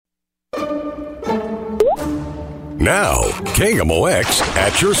Now, KMOX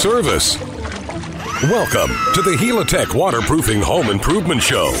at your service. Welcome to the Helitech Waterproofing Home Improvement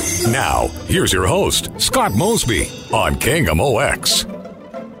Show. Now, here's your host, Scott Mosby, on KMOX.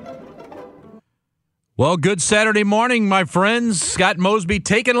 Well, good Saturday morning, my friends. Scott Mosby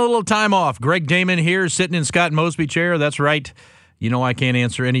taking a little time off. Greg Damon here, sitting in Scott Mosby chair. That's right. You know I can't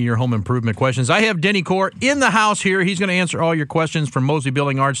answer any of your home improvement questions. I have Denny Corr in the house here. He's going to answer all your questions from Mosby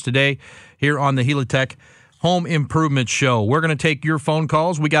Building Arts today here on the Helitech Home Improvement Show. We're going to take your phone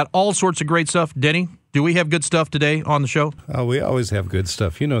calls. We got all sorts of great stuff. Denny, do we have good stuff today on the show? We always have good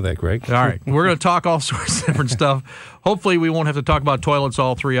stuff. You know that, Greg. All right. We're going to talk all sorts of different stuff. Hopefully we won't have to talk about toilets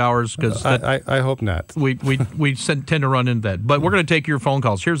all 3 hours. Because I hope not. We tend to run into that. But we're going to take your phone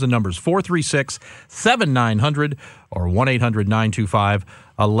calls. Here's the numbers, 436-7900 or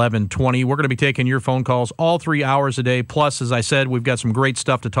 1-800-925-1120. We're going to be taking your phone calls all 3 hours a day. Plus, as I said, we've got some great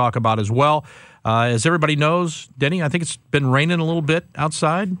stuff to talk about as well. As everybody knows, Denny, I think it's been raining a little bit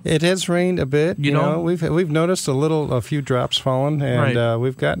outside. It has rained a bit. You know, we've noticed a few drops falling, and right.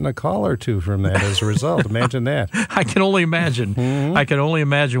 We've gotten a call or two from that as a result. Imagine that. I can only imagine. Mm-hmm. I can only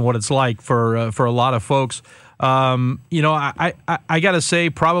imagine what it's like for a lot of folks. I got to say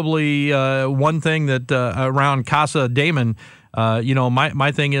probably one thing that around Casa Damon.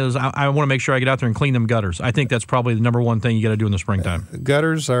 My thing is I want to make sure I get out there and clean them gutters. I think that's probably the number one thing you got to do in the springtime.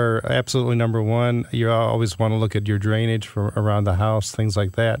 Gutters are absolutely number one. You always want to look at your drainage from around the house, things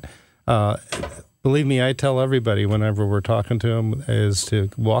like that. Believe me, I tell everybody whenever we're talking to them is to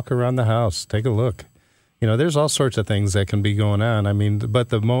walk around the house, take a look. You know, there's all sorts of things that can be going on. I mean,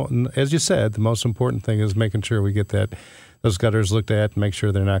 but as you said, the most important thing is making sure we get those gutters looked at, make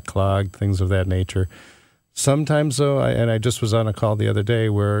sure they're not clogged, things of that nature. Sometimes, though, I just was on a call the other day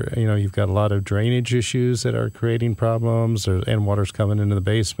where, you've got a lot of drainage issues that are creating problems, and water's coming into the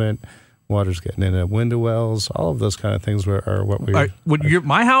basement, water's getting into window wells, all of those kind of things are what we... You're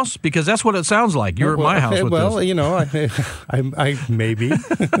my house? Because that's what it sounds like. You're at my house with this. I maybe...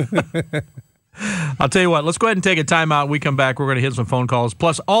 I'll tell you what, let's go ahead and take a timeout. When we come back, we're going to hit some phone calls.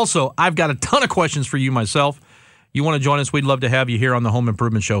 Plus, also, I've got a ton of questions for you myself. You want to join us, we'd love to have you here on the Home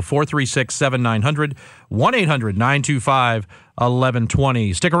Improvement Show. 436-7900,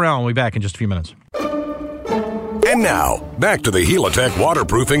 1-800-925-1120. Stick around. We'll be back in just a few minutes. And now, back to the Helitech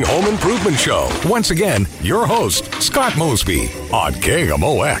Waterproofing Home Improvement Show. Once again, your host, Scott Mosby, on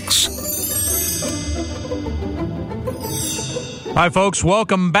KMOX. Hi, folks.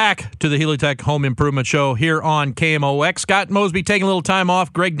 Welcome back to the Helitech Home Improvement Show here on KMOX. Scott Mosby taking a little time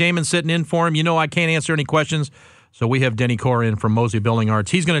off. Greg Damon sitting in for him. You know I can't answer any questions, so we have Denny Corr in from Mosby Building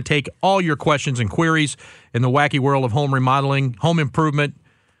Arts. He's going to take all your questions and queries in the wacky world of home remodeling, home improvement,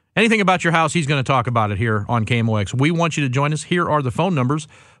 anything about your house. He's going to talk about it here on KMOX. We want you to join us. Here are the phone numbers,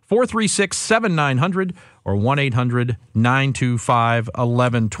 436-7900 or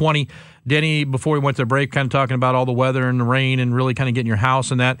 1-800-925-1120. Denny, before we went to the break, kind of talking about all the weather and the rain and really kind of getting your house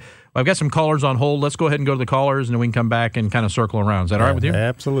and that. I've got some callers on hold. Let's go ahead and go to the callers, and then we can come back and kind of circle around. Is that all right with you?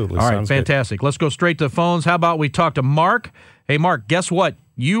 Absolutely. All right, sounds fantastic. Good. Let's go straight to the phones. How about we talk to Mark? Hey, Mark, guess what?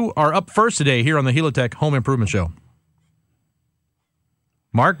 You are up first today here on the Helitech Home Improvement Show.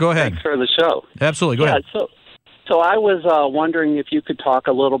 Mark, go ahead. Thanks for the show. Absolutely. Go ahead. So I was wondering if you could talk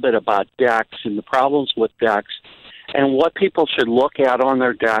a little bit about decks and the problems with decks and what people should look at on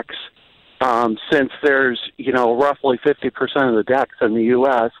their decks. Since there's, roughly 50% of the decks in the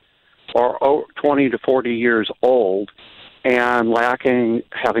U.S. are 20 to 40 years old and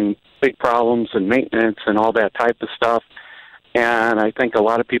having big problems in maintenance and all that type of stuff. And I think a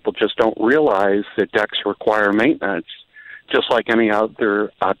lot of people just don't realize that decks require maintenance, just like any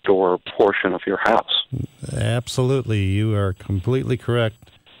other outdoor portion of your house. Absolutely. You are completely correct.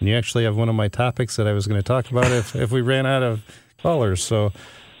 And you actually have one of my topics that I was going to talk about if we ran out of callers. So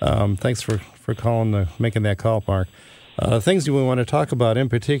thanks for calling, making that call, Mark. Things we want to talk about in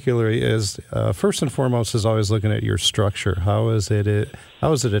particular is, first and foremost, is always looking at your structure. How is it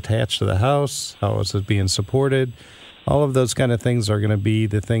attached to the house? How is it being supported? All of those kind of things are going to be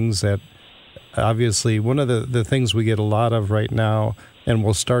the things that, obviously, one of the things we get a lot of right now, and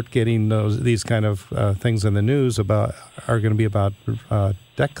we'll start getting these kind of things in the news are going to be about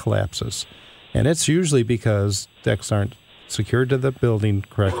deck collapses. And it's usually because decks aren't secured to the building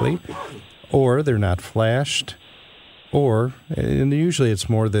correctly, or they're not flashed, and usually it's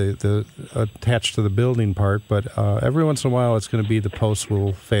more the attached to the building part, but every once in a while it's going to be the post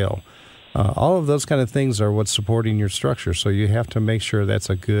will fail. All of those kind of things are what's supporting your structure, so you have to make sure that's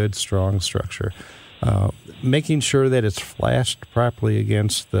a good, strong structure. Making sure that it's flashed properly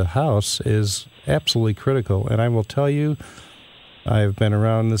against the house is absolutely critical, and I will tell you, I've been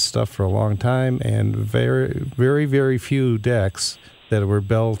around this stuff for a long time, and very, very, very few decks that were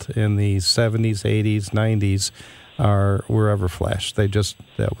built in the 70s, 80s, 90s were ever flashed. They didn't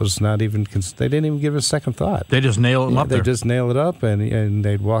even give it a second thought. They just nail them up there. They just nail it up, and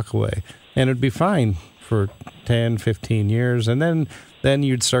they'd walk away. And it'd be fine for 10, 15 years, and then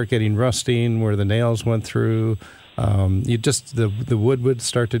you'd start getting rusting where the nails went through. The wood would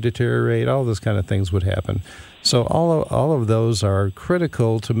start to deteriorate. All those kind of things would happen. So all of those are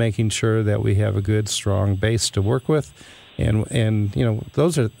critical to making sure that we have a good, strong base to work with, and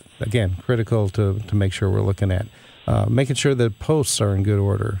those are again critical to make sure we're looking at making sure that posts are in good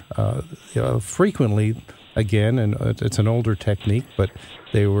order. Frequently, again, and it's an older technique, but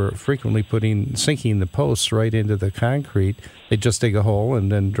they were frequently sinking the posts right into the concrete. They'd just dig a hole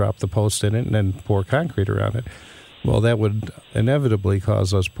and then drop the post in it and then pour concrete around it. Well, that would inevitably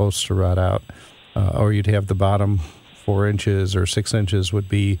cause those posts to rot out. Or you'd have the bottom 4 inches or 6 inches would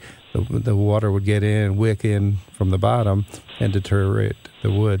be the water would get in, wick in from the bottom and deteriorate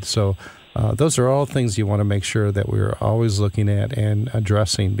the wood. So those are all things you want to make sure that we're always looking at and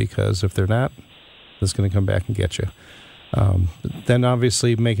addressing, because if they're not, it's going to come back and get you. Then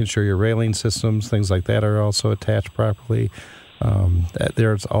obviously making sure your railing systems, things like that, are also attached properly.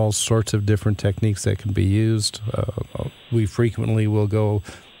 There's all sorts of different techniques that can be used. We frequently will go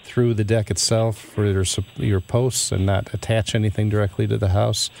through the deck itself for your posts and not attach anything directly to the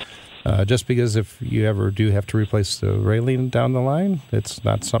house. Just because if you ever do have to replace the railing down the line, it's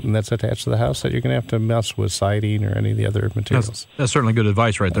not something that's attached to the house that you're going to have to mess with siding or any of the other materials. That's certainly good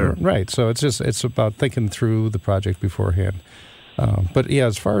advice right there. Right. So it's about thinking through the project beforehand. But yeah,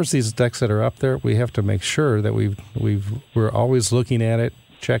 as far as these decks that are up there, we have to make sure that we're always looking at it,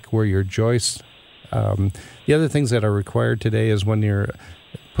 check where your joists. The other things that are required today is when you're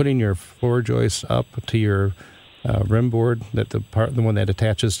putting your floor joists up to your rim board, the one that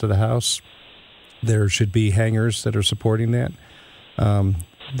attaches to the house, there should be hangers that are supporting that.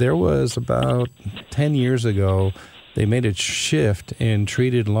 There was about 10 years ago, they made a shift in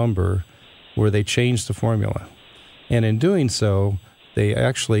treated lumber where they changed the formula. And in doing so, they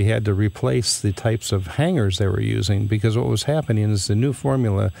actually had to replace the types of hangers they were using, because what was happening is the new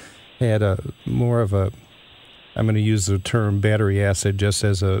formula had more of a, I'm going to use the term battery acid just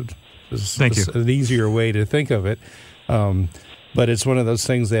as an easier way to think of it. But it's one of those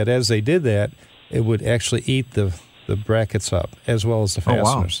things that as they did that, it would actually eat the brackets up as well as the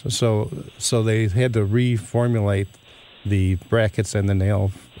fasteners. Oh, wow. So they had to reformulate the brackets and the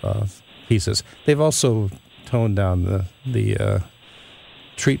nail pieces. They've also toned down the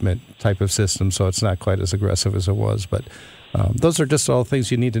treatment type of system, so it's not quite as aggressive as it was. But those are just all things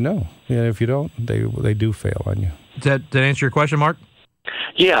you need to know. If you don't, they do fail on you. Did that answer your question, Mark?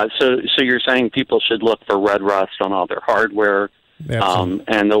 Yeah, so you're saying people should look for red rust on all their hardware,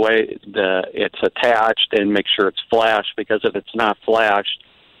 and the way it's attached, and make sure it's flashed, because if it's not flashed,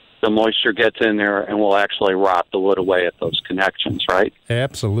 the moisture gets in there and will actually rot the wood away at those connections, right?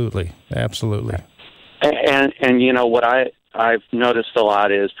 Absolutely. And what I've noticed a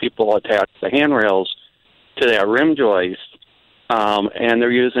lot is people attach the handrails to that rim joist, and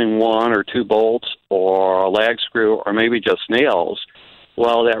they're using 1 or 2 bolts or a lag screw or maybe just nails.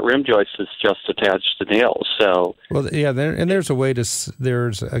 Well, that rim joist is just attached to nails. So there's a way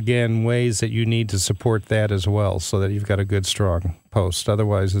there's again ways that you need to support that as well, so that you've got a good strong post.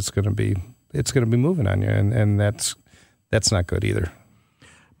 Otherwise, it's going to be moving on you, and that's not good either.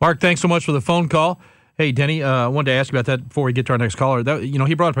 Mark, thanks so much for the phone call. Hey, Denny, I wanted to ask you about that before we get to our next caller.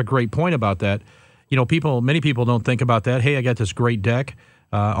 He brought up a great point about that. Many people don't think about that. Hey, I got this great deck.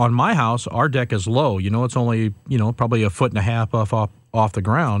 On my house, our deck is low. It's only, probably 1.5 feet off the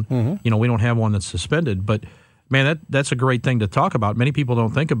ground. Mm-hmm. We don't have one that's suspended. But, man, that's a great thing to talk about. Many people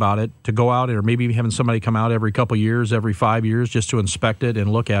don't think about it, to go out, or maybe having somebody come out every couple years, every 5 years, just to inspect it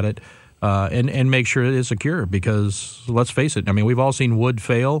and look at it and make sure it is secure. Because, let's face it, we've all seen wood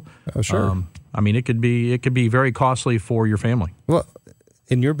fail. Oh, sure. It could be very costly for your family. Well,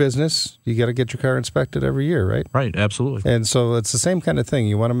 in your business, you got to get your car inspected every year, right? Right, absolutely. And so it's the same kind of thing.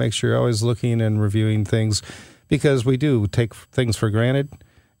 You want to make sure you're always looking and reviewing things, because we do take things for granted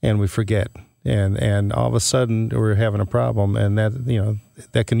and we forget. And all of a sudden we're having a problem, and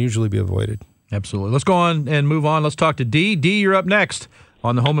that can usually be avoided. Absolutely. Let's go on and move on. Let's talk to Dee. Dee, you're up next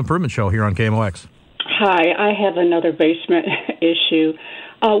on the Home Improvement Show here on KMOX. Hi, I have another basement issue.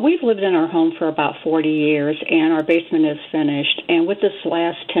 We've lived in our home for about 40 years, and our basement is finished. And with this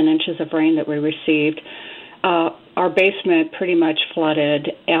last 10 inches of rain that we received, our basement pretty much flooded.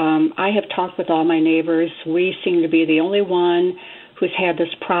 I have talked with all my neighbors. We seem to be the only one who's had this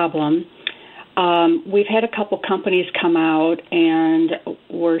problem. We've had a couple companies come out, and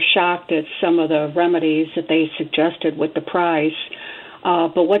we're shocked at some of the remedies that they suggested with the price.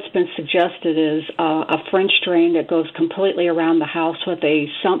 But what's been suggested is a French drain that goes completely around the house with a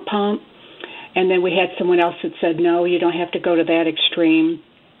sump pump. And then we had someone else that said, no, you don't have to go to that extreme,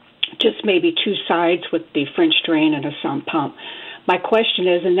 just maybe two sides with the French drain and a sump pump. My question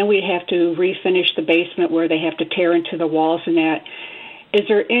is, and then we have to refinish the basement where they have to tear into the walls and that. Is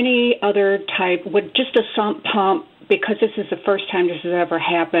there any other type, would just a sump pump, because this is the first time this has ever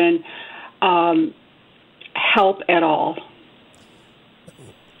happened, help at all?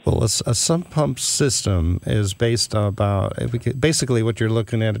 Well, a sump pump system is based about, basically what you're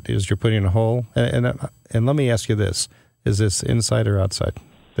looking at is you're putting a hole, and let me ask you this, is this inside or outside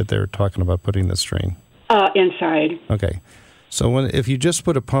that they're talking about putting this drain? Inside. Okay. So if you just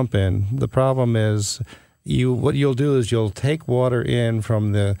put a pump in, the problem is what you'll do is you'll take water in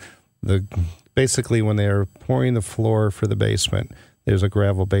from the basically when they're pouring the floor for the basement, there's a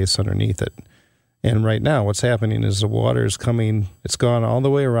gravel base underneath it. And right now what's happening is the water is coming, it's gone all the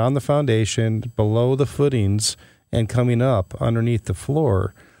way around the foundation, below the footings, and coming up underneath the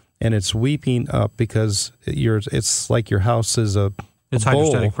floor, and it's weeping up because it's like your house is a It's bowl.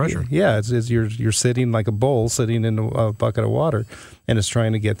 hydrostatic pressure. Yeah, you're sitting like a bowl sitting in a bucket of water, and it's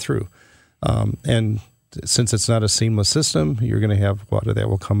trying to get through. And since it's not a seamless system, you're going to have water that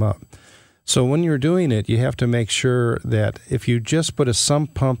will come up. So when you're doing it, you have to make sure that if you just put a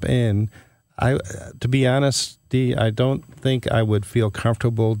sump pump in, to be honest, Dee, I don't think I would feel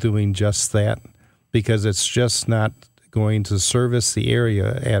comfortable doing just that because it's just not going to service the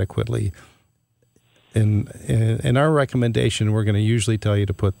area adequately. In our recommendation, we're going to usually tell you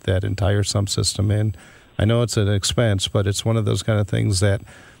to put that entire sump system in. I know it's an expense, but it's one of those kind of things that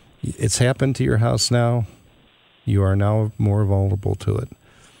it's happened to your house now. You are now more vulnerable to it.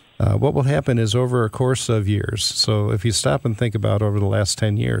 What will happen is over a course of years, so if you stop and think about over the last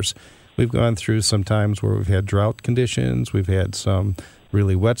 10 years, we've gone through some times where we've had drought conditions, we've had some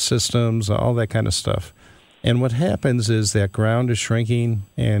really wet systems, all that kind of stuff. And what happens is that ground is shrinking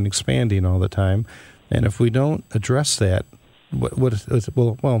and expanding all the time. And if we don't address that, let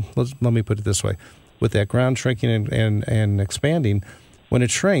me put it this way. With that ground shrinking and expanding, when it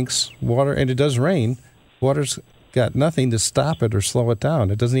shrinks, water, and it does rain, water's got nothing to stop it or slow it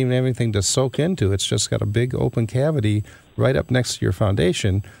down. It doesn't even have anything to soak into. It's just got a big open cavity right up next to your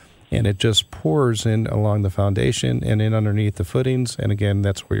foundation, and it just pours in along the foundation and in underneath the footings, and again,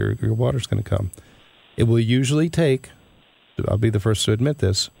 that's where your water's going to come. It will usually take, I'll be the first to admit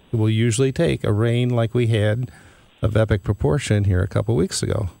this, it will usually take a rain like we had of epic proportion here a couple weeks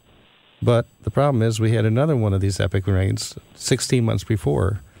ago. But the problem is we had another one of these epic rains 16 months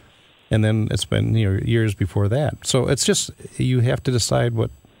before, and then it's been years before that. So it's just, you have to decide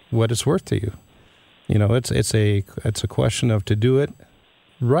what it's worth to you. It's a question of, to do it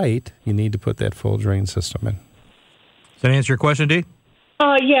right, you need to put that full drain system in. Does that answer your question, Dee?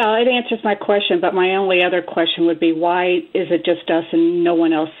 Yeah, it answers my question, but my only other question would be, why is it just us and no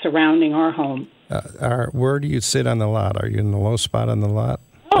one else surrounding our home? Where do you sit on the lot? Are you in the low spot on the lot?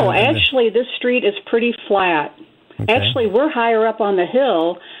 Oh, actually, this street is pretty flat. Okay. Actually, we're higher up on the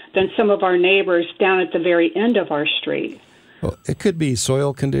hill than some of our neighbors down at the very end of our street. Well, it could be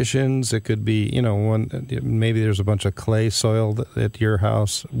soil conditions. It could be, maybe there's a bunch of clay soil at your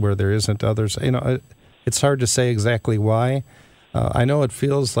house where there isn't others. It's hard to say exactly why. I know it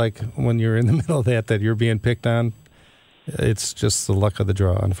feels like when you're in the middle of that you're being picked on. It's just the luck of the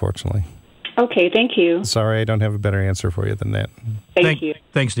draw, unfortunately. Okay, thank you. Sorry, I don't have a better answer for you than that. Thank you.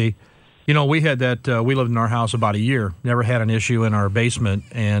 Thanks, Dee. We had that, we lived in our house about a year, never had an issue in our basement,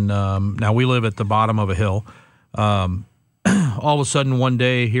 and now we live at the bottom of a hill. All of a sudden, one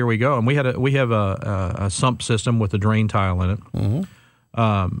day, here we go, and we have a sump system with a drain tile in it.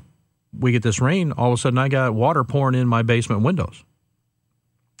 Mm-hmm. We get this rain, all of a sudden I got water pouring in my basement windows.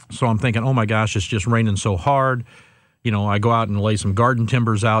 So I'm thinking, oh my gosh, it's just raining so hard. I go out and lay some garden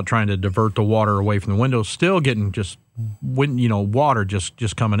timbers out, trying to divert the water away from the windows, still getting just, water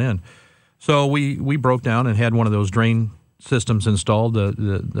just coming in. So we broke down and had one of those drain systems installed,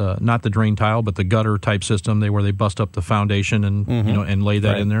 the not the drain tile, but the gutter type system, where they bust up the foundation and, and lay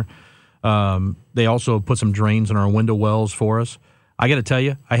that in there. They also put some drains in our window wells for us. I got to tell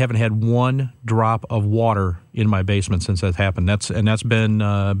you, I haven't had one drop of water in my basement since that happened. That's been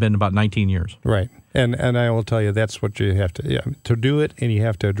about 19 years. Right, and I will tell you, that's what you have to do it, and you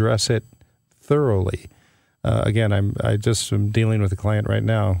have to address it thoroughly. Again, I just am dealing with a client right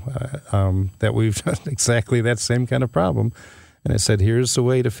now that we've done exactly that same kind of problem, And I said, here's the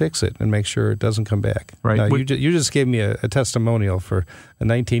way to fix it and make sure it doesn't come back. Right. Now, you just gave me a testimonial for a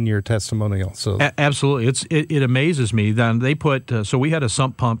 19-year testimonial. So absolutely. It amazes me. Then they put, so we had a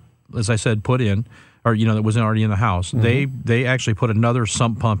sump pump, as I said, put in, or, that was already in the house. Mm-hmm. They actually put another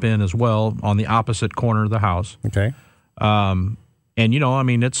sump pump in as well on the opposite corner of the house. Okay. And,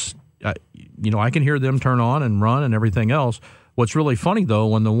 it's, I can hear them turn on and run and everything else. What's really funny, though,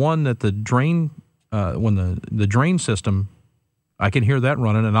 when the one that the drain, when the drain system, I can hear that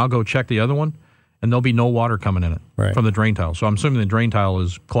running, and I'll go check the other one, and there'll be no water coming in it from the drain tile. So I'm assuming the drain tile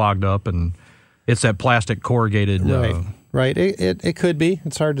is clogged up, and it's that plastic corrugated. Right. It could be.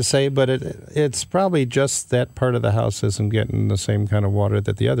 It's hard to say, but it's probably just that part of the house isn't getting the same kind of water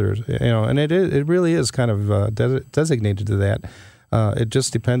that the others. And it really is kind of designated to that. It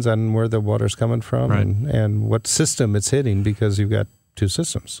just depends on where the water's coming from and what system it's hitting, because you've got two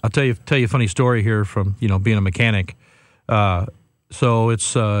systems. I'll tell you a funny story here from being a mechanic. So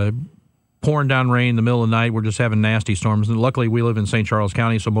it's pouring down rain in the middle of the night. We're just having nasty storms, and luckily we live in St. Charles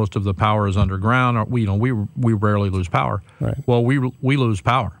County, so most of the power is underground. We rarely lose power. Right. Well, we lose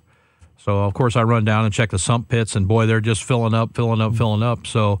power. So of course I run down and check the sump pits, and boy, they're just filling up.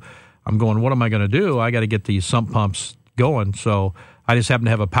 So I'm going, what am I going to do? I got to get these sump pumps going. So I just happen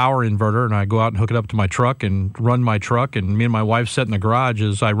to have a power inverter, and I go out and hook it up to my truck and run my truck, and me and my wife sit in the garage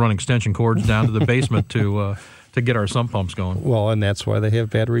as I run extension cords down to the basement to get our sump pumps going. Well, and that's why they have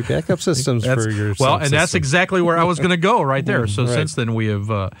battery backup systems for your sump system. That's exactly where I was going to go right there. So since then we've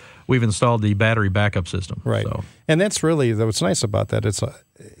installed the battery backup system. Right. So. And that's really what's nice about that. It's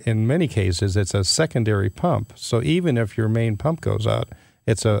in many cases it's a secondary pump. So even if your main pump goes out,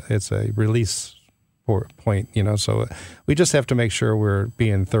 it's a release point. So we just have to make sure we're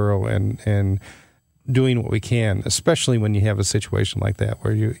being thorough and doing what we can, especially when you have a situation like that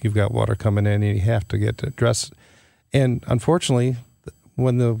where you've got water coming in and you have to get addressed. And unfortunately,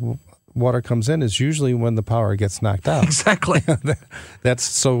 when the water comes in is usually when the power gets knocked out. Exactly.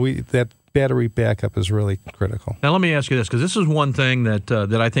 That battery backup is really critical. Now let me ask you this, because this is one thing that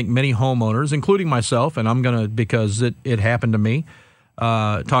I think many homeowners, including myself, and I'm going to, because it happened to me,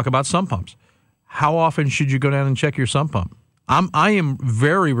 talk about sump pumps. How often should you go down and check your sump pump? I am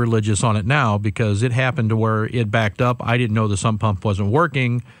very religious on it now, because it happened to where it backed up. I didn't know the sump pump wasn't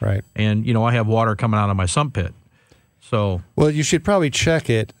working. Right. And, I have water coming out of my sump pit. So. Well, you should probably check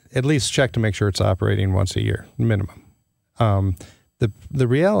it, at least check to make sure it's operating once a year, minimum. The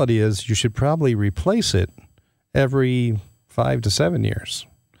reality is you should probably replace it every 5 to 7 years,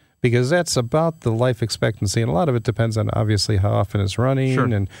 because that's about the life expectancy. And a lot of it depends on, obviously, how often it's running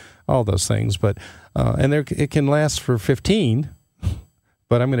and all those things. But it can last for 15,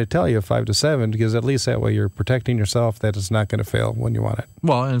 but I'm going to tell you 5 to 7, because at least that way you're protecting yourself that it's not going to fail when you want it.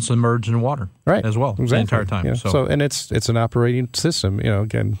 Well, and it's submerged in water as well the entire time. Yeah. So and it's an operating system.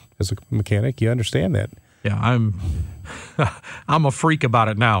 Again, as a mechanic, you understand that. Yeah, I'm a freak about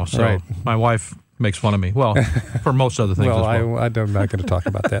it now. So my wife makes fun of me. Well, for most other things as well. I'm not going to talk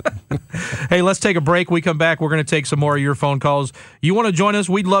about that. Hey, let's take a break. We come back. We're going to take some more of your phone calls. You want to join us?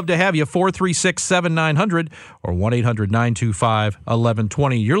 We'd love to have you. 436-7900 or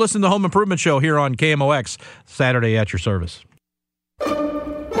 1-800-925-1120. You're listening to the Home Improvement Show here on KMOX, Saturday at your service.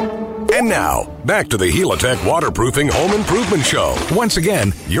 And now, back to the Helitech Waterproofing Home Improvement Show. Once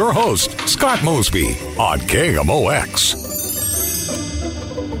again, your host, Scott Mosby on KMOX.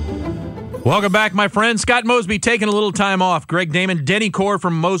 Welcome back, my friend. Scott Mosby taking a little time off. Greg Damon, Denny Corr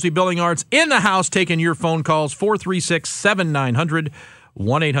from Mosby Building Arts in the house taking your phone calls. 436-7900,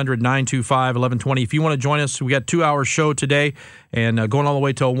 1-800-925-1120. If you want to join us, we got a 2-hour show today and going all the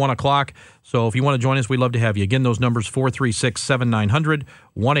way till 1 o'clock. So if you want to join us, we'd love to have you. Again, those numbers, 436-7900,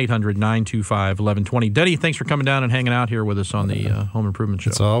 1-800-925-1120. Denny, thanks for coming down and hanging out here with us on the Home Improvement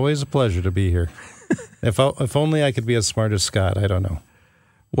Show. It's always a pleasure to be here. If only I could be as smart as Scott, I don't know.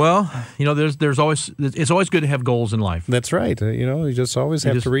 Well, there's always, it's always good to have goals in life. That's right. You just always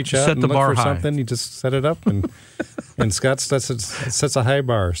have to reach out and look for something. You just set it up, and Scott sets a high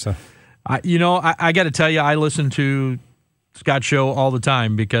bar. So, I got to tell you, I listen to Scott's show all the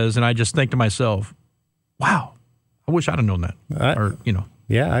time and I just think to myself, wow, I wish I'd have known that.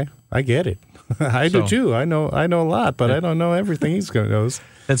 Yeah, I get it. I do too. I know a lot, but I don't know everything he's going to know.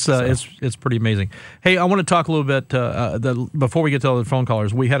 It's pretty amazing. Hey, I want to talk a little bit before we get to other phone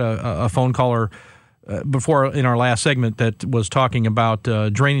callers. We had a phone caller before in our last segment that was talking about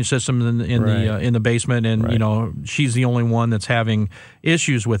drainage systems in the basement, and she's the only one that's having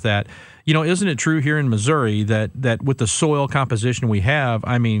issues with that. Isn't it true here in Missouri that with the soil composition we have,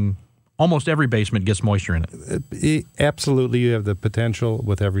 I mean, almost every basement gets moisture in it? Absolutely, you have the potential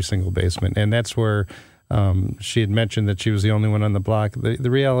with every single basement, and that's where She had mentioned that she was the only one on the block.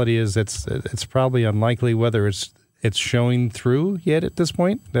 The reality is it's probably unlikely whether it's showing through yet at this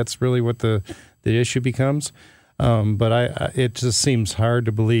point. That's really what the issue becomes. But it just seems hard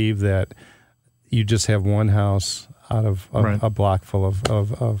to believe that you just have one house out of a block full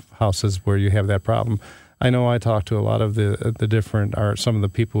of houses where you have that problem. I know I talked to a lot of the different, or some of the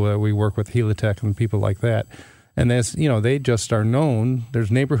people that we work with, Helitech and people like that, and they just are known. There's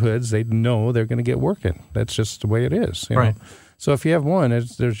neighborhoods, they know they're going to get working. That's just the way it is. Right. So if you have one,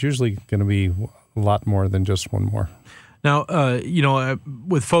 there's usually going to be a lot more than just one more. Now,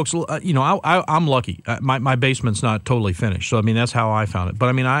 with folks, I'm lucky. My basement's not totally finished. So, I mean, that's how I found it. But,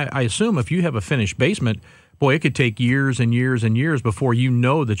 I mean, I assume if you have a finished basement, boy, it could take years and years and years before you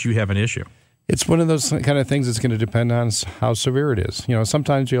know that you have an issue. It's one of those kind of things that's going to depend on how severe it is.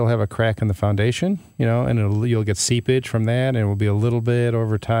 Sometimes you'll have a crack in the foundation, and you'll get seepage from that, and it will be a little bit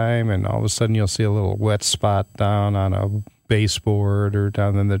over time, and all of a sudden you'll see a little wet spot down on a baseboard or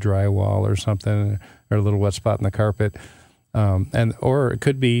down in the drywall or something, or a little wet spot in the carpet. Or it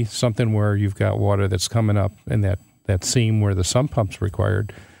could be something where you've got water that's coming up in that seam where the sump pump's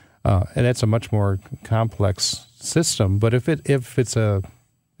required, and that's a much more complex system. But if it's a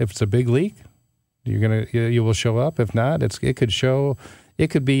big leak, you will show up. If not, it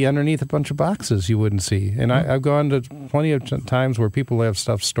could be underneath a bunch of boxes you wouldn't see. And I've gone to plenty of times where people have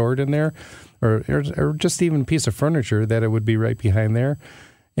stuff stored in there, or just even a piece of furniture that it would be right behind there,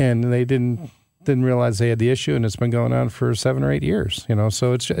 and they didn't realize they had the issue, and it's been going on for 7 or 8 years.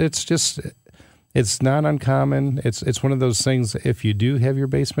 So it's not uncommon. It's one of those things. If you do have your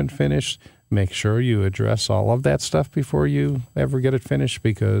basement finished, make sure you address all of that stuff before you ever get it finished,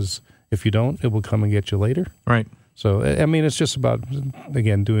 because if you don't, it will come and get you later. Right. So, I mean, it's just about,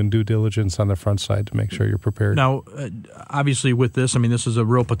 again, doing due diligence on the front side to make sure you're prepared. Now, obviously with this, I mean, this is a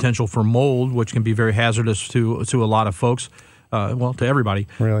real potential for mold, which can be very hazardous to a lot of folks, to everybody.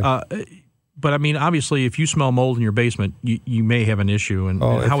 Really? But, I mean, obviously, if you smell mold in your basement, you may have an issue. And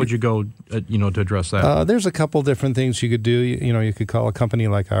how would you go, to address that? There's a couple different things you could do. You could call a company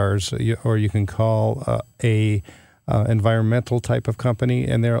like ours, or you can call a environmental type of company,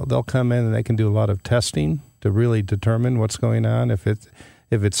 and they'll come in and they can do a lot of testing to really determine what's going on. If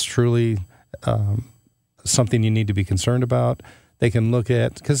it's truly something you need to be concerned about, they can look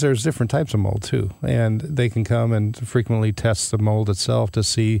at, because there's different types of mold too, and they can come and frequently test the mold itself to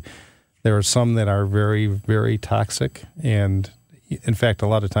see. There are some that are very, very toxic, and in fact, a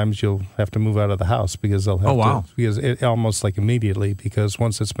lot of times you'll have to move out of the house because they'll have to, because it almost like immediately, because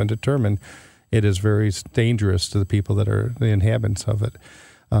once it's been determined, it is very dangerous to the people that are the inhabitants of it.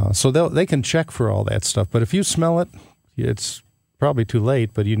 So they can check for all that stuff. But if you smell it, it's probably too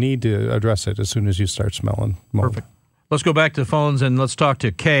late, but you need to address it as soon as you start smelling mold. Perfect. Let's go back to the phones and let's talk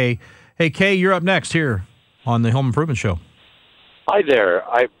to Kay. Hey, Kay, you're up next here on the Home Improvement Show. Hi there.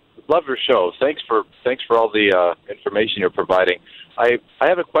 I love your show. Thanks for all the information you're providing. I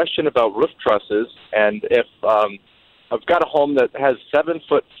have a question about roof trusses, and if I've got a home that has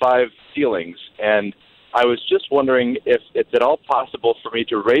 7'5" ceilings, and I was just wondering if it's at all possible for me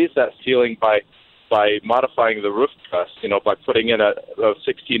to raise that ceiling by modifying the roof truss, by putting in a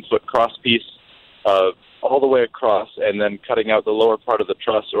 16-foot cross piece all the way across, and then cutting out the lower part of the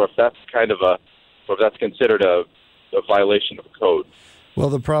truss, or if that's considered a violation of code. Well,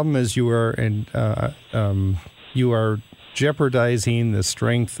 the problem is you are jeopardizing the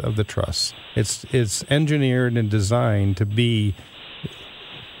strength of the truss. It's engineered and designed to be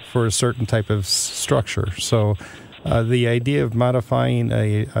for a certain type of structure. So the idea of modifying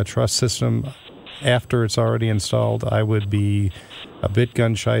a truss system after it's already installed, I would be a bit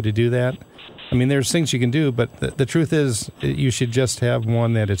gun-shy to do that. I mean, there's things you can do, but the truth is you should just have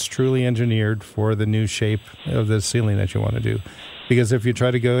one that it's truly engineered for the new shape of the ceiling that you want to do. Because if you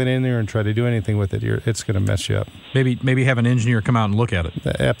try to go in there and try to do anything with it, it's going to mess you up. Maybe have an engineer come out and look at it.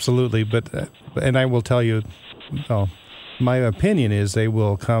 Absolutely, and I will tell you, my opinion is they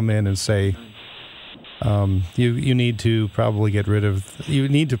will come in and say, you need to probably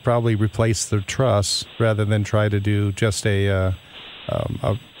replace the truss rather than try to do just a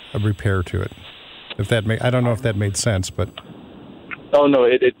repair to it. I don't know if that made sense, but oh no,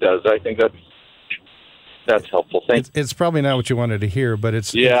 it does. I think that's helpful. It's probably not what you wanted to hear, but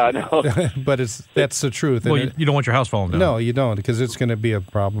it's I know. But that's the truth. Well, you don't want your house falling down. No, you don't, because it's going to be a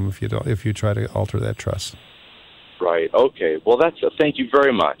problem if you try to alter that truss. Right. Okay. Well, thank you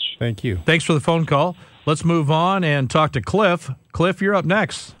very much. Thank you. Thanks for the phone call. Let's move on and talk to Cliff. Cliff, you're up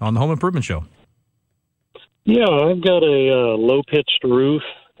next on the Home Improvement Show. Yeah, I've got a low-pitched roof,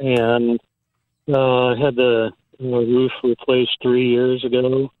 and I had the roof replaced 3 years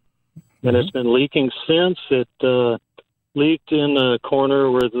ago. and it's been leaking since. It leaked in a corner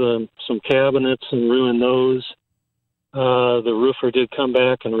where some cabinets and ruined those. The roofer did come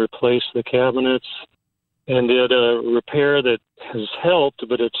back and replace the cabinets and did a repair that has helped,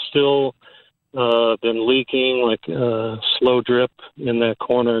 but it's still been leaking like a slow drip in that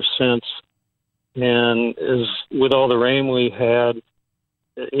corner since. And with all the rain we had,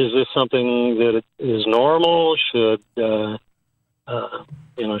 is this something that is normal?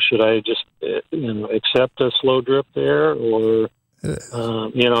 Should I just accept a slow drip there, or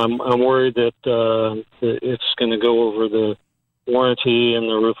I'm worried that it's going to go over the warranty, and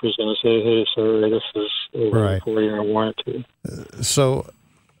the roofer's going to say, "Hey, sir, this is over a 4-year warranty." So,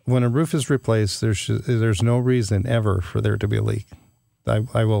 when a roof is replaced, there's no reason ever for there to be a leak.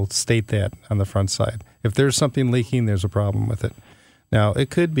 I will state that on the front side. If there's something leaking, there's a problem with it. Now, it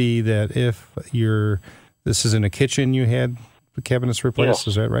could be that if this is in a kitchen, you had the cabinets replaced.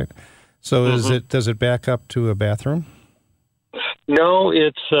 Is that right? So, does it back up to a bathroom? No,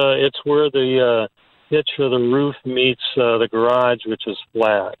 it's where the pitch of the roof meets the garage, which is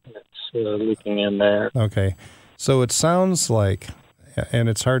flat. It's leaking in there. Okay, so it sounds like, and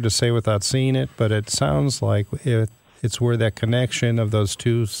it's hard to say without seeing it, but it sounds like it's where that connection of those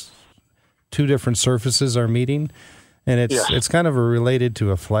two different surfaces are meeting, and it's kind of related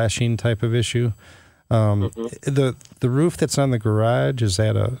to a flashing type of issue. The roof that's on the garage,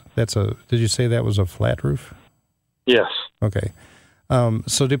 did you say that was a flat roof? Yes. Okay.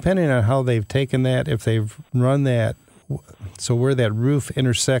 So depending on how they've taken that, if they've run that, so where that roof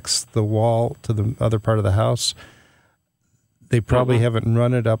intersects the wall to the other part of the house, they probably haven't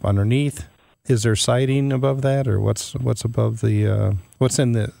run it up underneath. Is there siding above that, or what's above the what's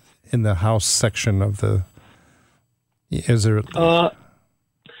in the house section of the? Is there?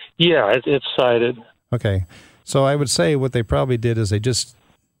 It's sided. Okay, so I would say what they probably did is they just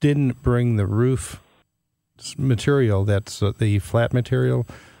didn't bring the roof material, that's the flat material,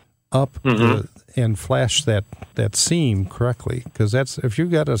 up and flash that seam correctly, because if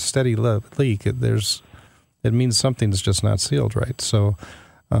you've got a steady leak, it means something's just not sealed right. So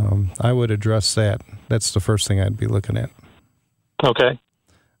I would address that. That's the first thing I'd be looking at. Okay.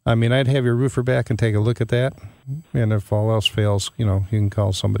 I mean, I'd have your roofer back and take a look at that, and if all else fails, you can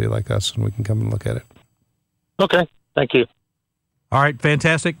call somebody like us and we can come and look at it. Okay. Thank you. All right,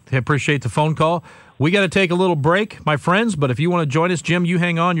 fantastic. Appreciate the phone call. We got to take a little break, my friends, but if you want to join us, Jim, you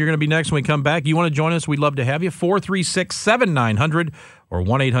hang on. You're going to be next when we come back. You want to join us, we'd love to have you. 436-7900 or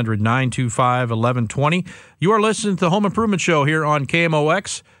 1-800-925-1120. You are listening to the Home Improvement Show here on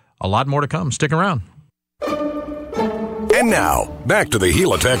KMOX. A lot more to come. Stick around. And now, back to the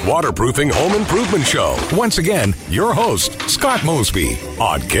Helitech Waterproofing Home Improvement Show. Once again, your host, Scott Mosby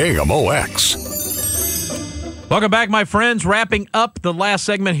on KMOX. Welcome back, my friends. Wrapping up the last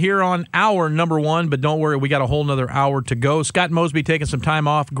segment here on hour number 1, but don't worry, we got a whole nother hour to go. Scott Mosby taking some time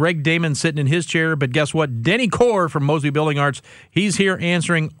off. Greg Damon sitting in his chair, but guess what? Denny Corr from Mosby Building Arts, he's here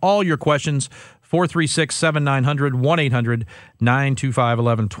answering all your questions. 436-7900,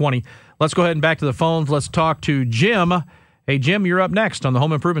 1-800-925-1120. Let's go ahead and back to the phones. Let's talk to Jim. Hey, Jim, you're up next on the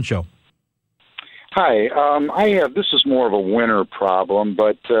Home Improvement Show. Hi. This is more of a winter problem,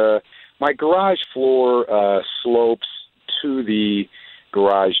 but my garage floor slopes to the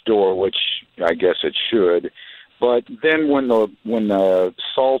garage door, which I guess it should. But then when the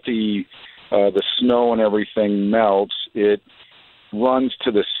salty, the snow and everything melts, it runs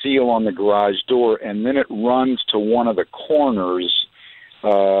to the seal on the garage door, and then it runs to one of the corners.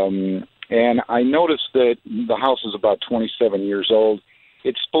 And I noticed that the house is about 27 years old.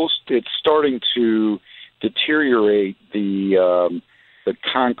 It's starting to deteriorate the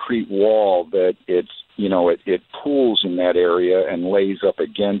concrete wall that it pools in that area and lays up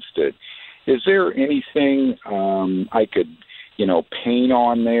against it. Is there anything I could, paint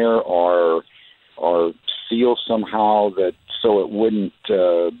on there or seal somehow that so it wouldn't,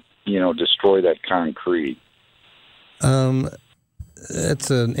 destroy that concrete? It's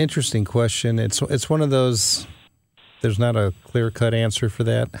an interesting question. It's one of those. There's not a clear-cut answer for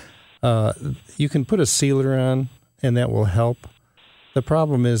that. You can put a sealer on, and that will help. The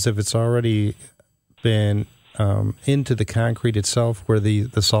problem is if it's already been into the concrete itself, where the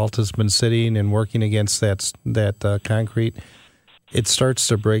salt has been sitting and working against that concrete, it starts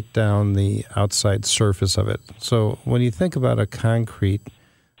to break down the outside surface of it. So when you think about a concrete,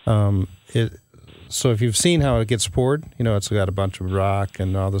 so if you've seen how it gets poured, it's got a bunch of rock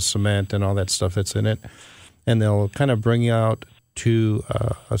and all the cement and all that stuff that's in it, and they'll kind of bring out to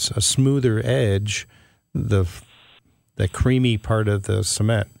a smoother edge the creamy part of the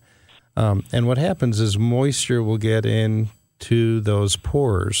cement. And what happens is moisture will get into those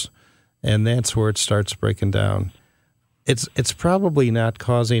pores, and that's where it starts breaking down. It's probably not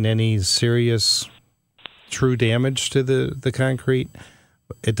causing any serious true damage to the concrete.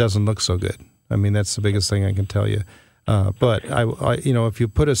 It doesn't look so good. I mean, that's the biggest thing I can tell you. But I if you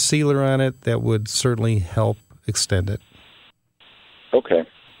put a sealer on it, that would certainly help extend it. Okay.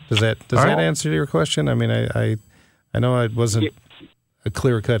 Does that answer your question? I mean, I know it wasn't a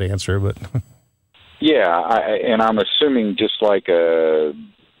clear-cut answer, but yeah, and I'm assuming just like do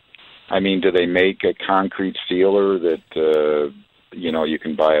they make a concrete sealer that you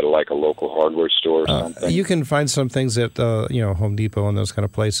can buy at like a local hardware store or something? You can find some things at Home Depot and those kind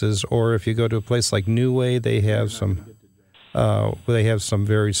of places, or if you go to a place like New Way, they have some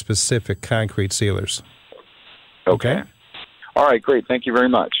very specific concrete sealers. Okay. All right, great. Thank you very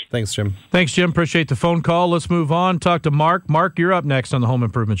much. Thanks, Jim. Thanks, Jim. Appreciate the phone call. Let's move on. Talk to Mark. Mark, you're up next on the Home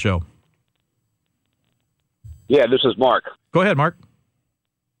Improvement Show. Yeah, this is Mark. Go ahead, Mark.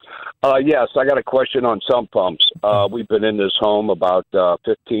 Yes, I got a question on sump pumps. We've been in this home about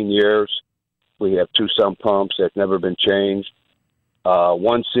 15 years. We have 2 sump pumps that have never been changed.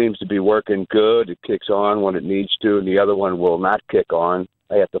 One seems to be working good. It kicks on when it needs to, and the other one will not kick on.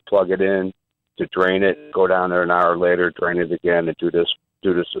 I have to plug it in to drain it, go down there an hour later, drain it again, and do this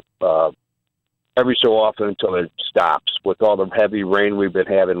every so often until it stops. With all the heavy rain we've been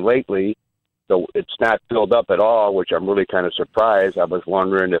having lately, so it's not filled up at all, which I'm really kind of surprised. I was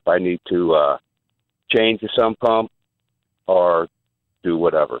wondering if I need to change the sump pump or do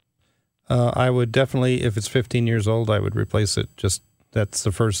whatever. I would definitely, if it's 15 years old, I would replace it. That's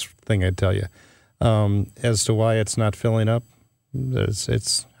the first thing I'd tell you. As to why it's not filling up,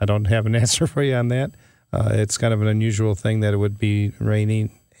 I don't have an answer for you on that. It's kind of an unusual thing that it would be raining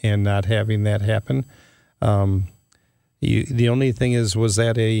and not having that happen. The only thing is, was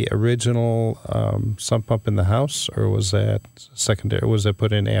that a original sump pump in the house, or was that secondary? Was it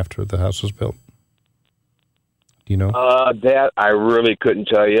put in after the house was built? Do you know? That I really couldn't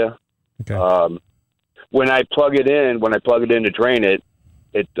tell you. Okay. When I plug it in to drain it,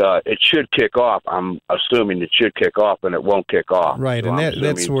 it should kick off. I'm assuming it should kick off, and it won't kick off. Right, so and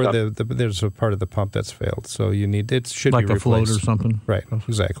that's where there's a part of the pump that's failed. So it should like be replaced. Like a float or something. Right,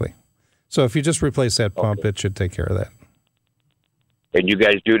 exactly. So if you just replace that pump, It should take care of that. And you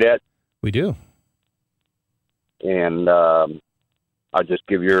guys do that? We do. And I'll just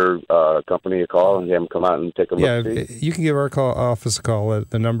give your company a call and have them come out and take a look. Yeah, you can give our office a call.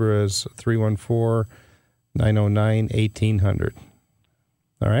 The number is 314-909-1800.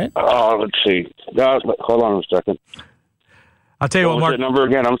 All right? Let's see. Hold on a second. I'll tell you what, Mark. What's that number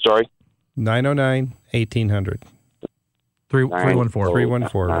again? I'm sorry. 909-1800. 314.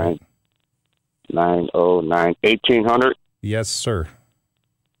 314. 909-1800. Yes, sir.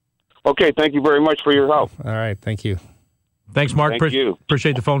 Okay, thank you very much for your help. All right, thank you. Thanks, Mark. Thank you.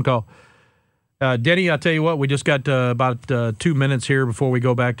 Appreciate the phone call. Denny, I'll tell you what, we just got about 2 minutes here before we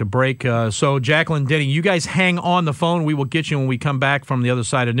go back to break. So, Jacqueline, Denny, you guys hang on the phone. We will get you when we come back from the other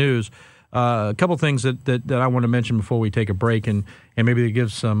side of news. A couple things that I want to mention before we take a break, and maybe to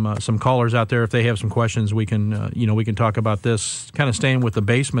give some callers out there, if they have some questions, we can talk about this, kind of staying with the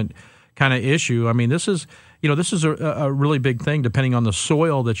basement kind of issue. I mean, this is a really big thing depending on the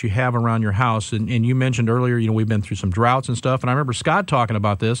soil that you have around your house. And you mentioned earlier, we've been through some droughts and stuff. And I remember Scott talking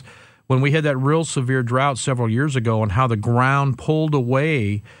about this when we had that real severe drought several years ago and how the ground pulled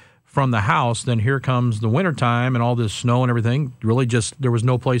away from the house. Then here comes the wintertime and all this snow and everything. Really just, there was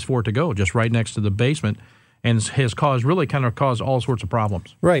no place for it to go, just right next to the basement. And has caused all sorts of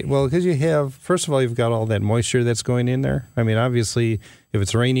problems. Right. Well, because first of all, you've got all that moisture that's going in there. I mean, obviously, if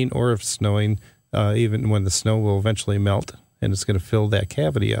it's raining or if it's snowing, even when the snow will eventually melt, and it's going to fill that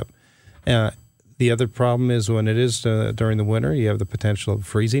cavity up. The other problem is when it is during the winter, you have the potential of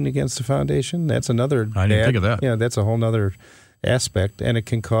freezing against the foundation. That's another. I didn't think of that. Yeah, that's a whole other aspect, and it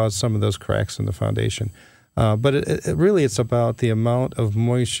can cause some of those cracks in the foundation. But it's about the amount of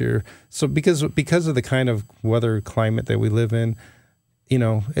moisture. So because of the kind of weather climate that we live in,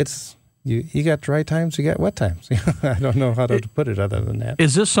 it's you got dry times, you got wet times. I don't know how to put it other than that.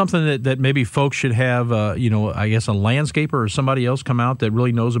 Is this something that maybe folks should have, I guess a landscaper or somebody else come out that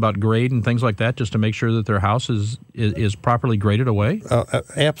really knows about grade and things like that, just to make sure that their house is properly graded away?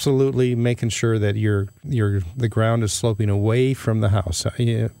 Absolutely, making sure that the ground is sloping away from the house.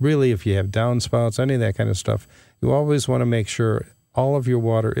 Really, if you have downspouts, any of that kind of stuff, you always want to make sure all of your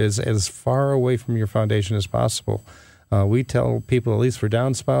water is as far away from your foundation as possible. We tell people, at least for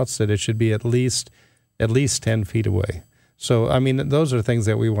downspouts, that it should be at least 10 feet away. So, I mean, those are things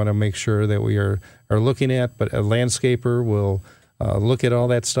that we want to make sure that we are looking at, but a landscaper will look at all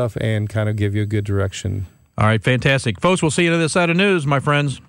that stuff and kind of give you a good direction. All right, fantastic. Folks, we'll see you on the other side of news, my friends.